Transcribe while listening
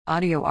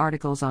Audio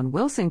articles on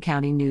Wilson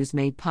County News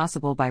made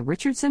possible by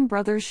Richardson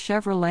Brothers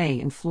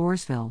Chevrolet in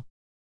Floresville.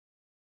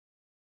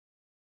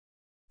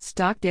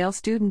 Stockdale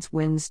students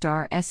win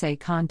STAR Essay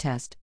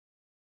Contest.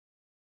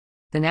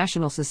 The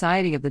National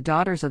Society of the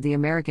Daughters of the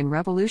American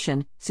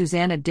Revolution,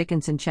 Susanna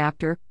Dickinson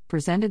Chapter,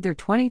 presented their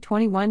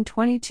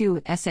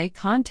 2021-22 Essay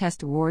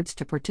Contest Awards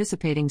to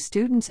participating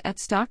students at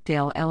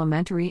Stockdale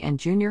Elementary and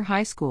Junior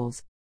High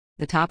Schools.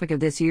 The topic of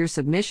this year's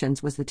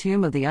submissions was the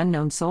Tomb of the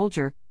Unknown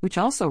Soldier, which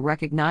also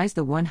recognized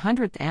the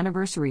 100th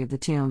anniversary of the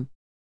tomb.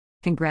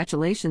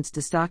 Congratulations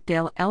to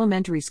Stockdale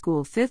Elementary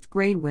School 5th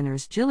grade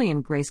winners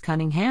Jillian Grace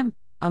Cunningham,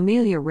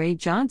 Amelia Ray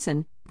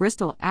Johnson,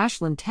 Bristol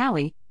Ashlyn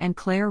Talley, and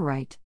Claire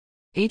Wright.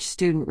 Each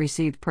student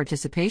received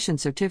participation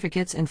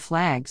certificates and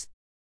flags.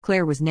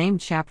 Claire was named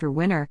chapter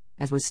winner,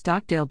 as was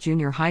Stockdale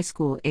Junior High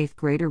School 8th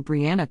grader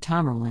Brianna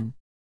Tomerlin.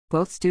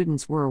 Both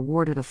students were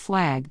awarded a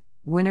flag,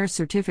 winner's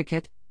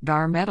certificate,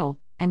 DAR medal,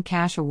 and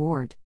cash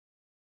award.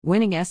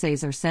 Winning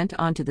essays are sent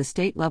on to the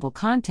state-level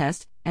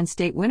contest, and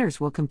state winners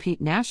will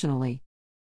compete nationally.